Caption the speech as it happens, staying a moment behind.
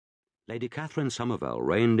Lady Catherine Somerville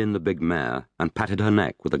reined in the big mare and patted her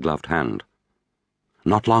neck with a gloved hand.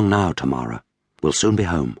 "Not long now, Tamara. We'll soon be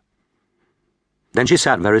home." Then she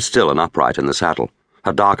sat very still and upright in the saddle,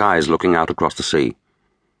 her dark eyes looking out across the sea.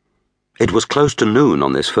 It was close to noon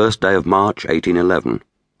on this first day of March 1811,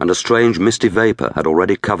 and a strange misty vapour had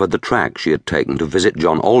already covered the track she had taken to visit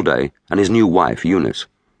John Alday and his new wife, Eunice.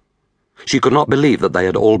 She could not believe that they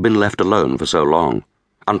had all been left alone for so long,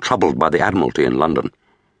 untroubled by the Admiralty in London.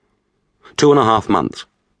 2.5 months,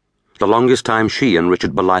 the longest time she and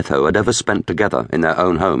Richard Bolitho had ever spent together in their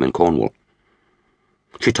own home in Cornwall.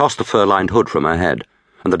 She tossed the fur-lined hood from her head,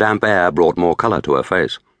 and the damp air brought more colour to her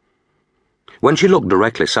face. When she looked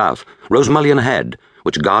directly south, Rosemullion Head,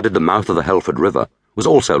 which guarded the mouth of the Helford River, was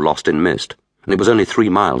also lost in mist, and it was only 3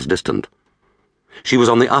 miles distant. She was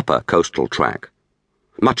on the upper coastal track,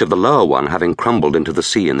 much of the lower one having crumbled into the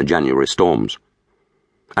sea in the January storms.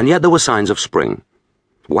 And yet there were signs of spring.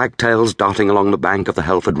 Wagtails darting along the bank of the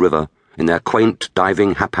Helford River in their quaint,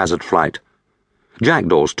 diving, haphazard flight.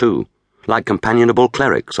 Jackdaws, too, like companionable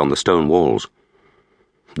clerics on the stone walls.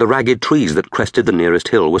 The ragged trees that crested the nearest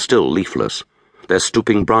hill were still leafless, their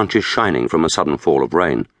stooping branches shining from a sudden fall of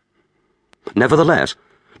rain. Nevertheless,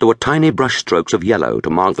 there were tiny brushstrokes of yellow to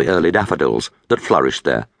mark the early daffodils that flourished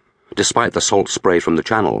there, despite the salt spray from the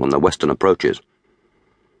channel on the western approaches.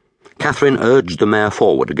 Catherine urged the mare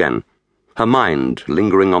forward again, her mind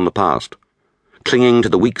lingering on the past, clinging to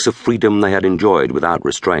the weeks of freedom they had enjoyed without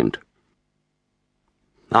restraint.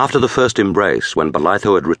 After the first embrace, when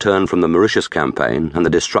Bolitho had returned from the Mauritius campaign and the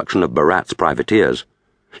destruction of Barat's privateers,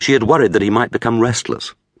 she had worried that he might become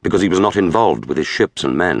restless because he was not involved with his ships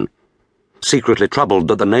and men, secretly troubled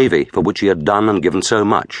that the navy, for which he had done and given so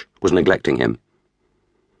much, was neglecting him.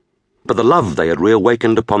 But the love they had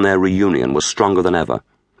reawakened upon their reunion was stronger than ever,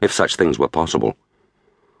 if such things were possible.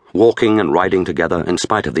 Walking and riding together in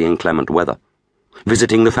spite of the inclement weather,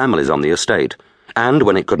 visiting the families on the estate, and,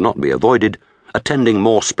 when it could not be avoided, attending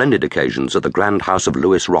more splendid occasions at the grand house of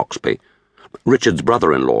Lewis Roxby, Richard's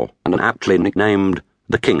brother-in-law, and aptly nicknamed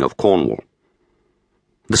the King of Cornwall.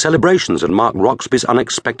 The celebrations had marked Roxby's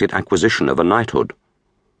unexpected acquisition of a knighthood.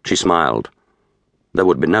 She smiled. There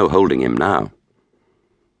would be no holding him now.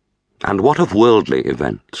 And what of worldly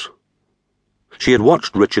events? She had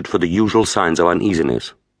watched Richard for the usual signs of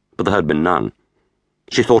uneasiness, but there had been none.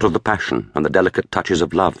 She thought of the passion and the delicate touches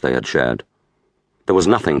of love they had shared. There was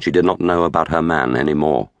nothing she did not know about her man any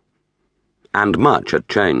more. And much had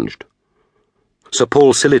changed. Sir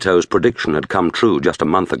Paul Sillitoe's prediction had come true just a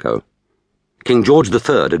month ago. King George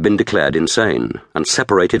III had been declared insane and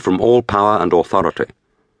separated from all power and authority,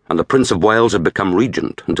 and the Prince of Wales had become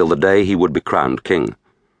regent until the day he would be crowned king.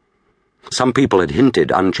 Some people had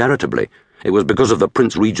hinted uncharitably it was because of the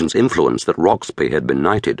Prince Regent's influence that Roxby had been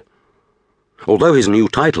knighted. Although his new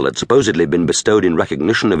title had supposedly been bestowed in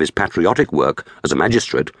recognition of his patriotic work as a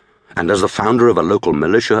magistrate and as the founder of a local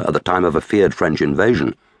militia at the time of a feared French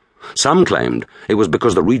invasion, some claimed it was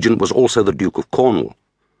because the regent was also the Duke of Cornwall,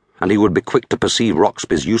 and he would be quick to perceive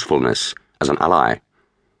Roxby's usefulness as an ally.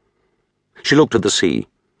 She looked at the sea,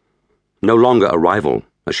 no longer a rival,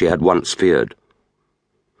 as she had once feared.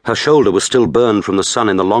 Her shoulder was still burned from the sun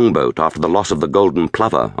in the longboat after the loss of the Golden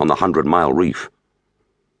Plover on the 100-mile reef.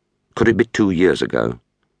 Could it be 2 years ago?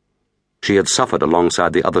 She had suffered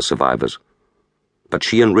alongside the other survivors, but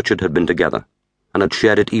she and Richard had been together, and had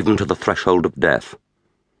shared it even to the threshold of death.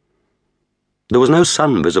 There was no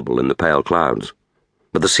sun visible in the pale clouds,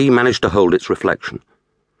 but the sea managed to hold its reflection,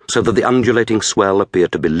 so that the undulating swell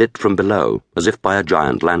appeared to be lit from below as if by a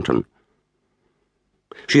giant lantern.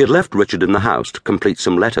 She had left Richard in the house to complete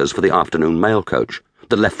some letters for the afternoon mail coach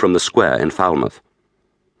that left from the square in Falmouth.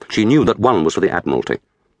 She knew that one was for the Admiralty.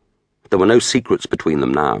 There were no secrets between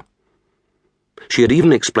them now. She had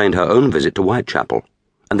even explained her own visit to Whitechapel,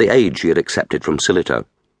 and the aid she had accepted from Sillitoe.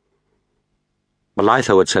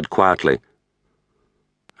 Bolitho had said quietly,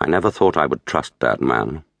 "I never thought I would trust that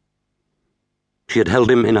man." She had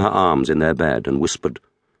held him in her arms in their bed and whispered,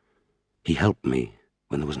 "He helped me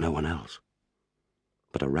when there was no one else.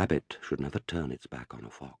 But a rabbit should never turn its back on a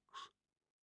fox."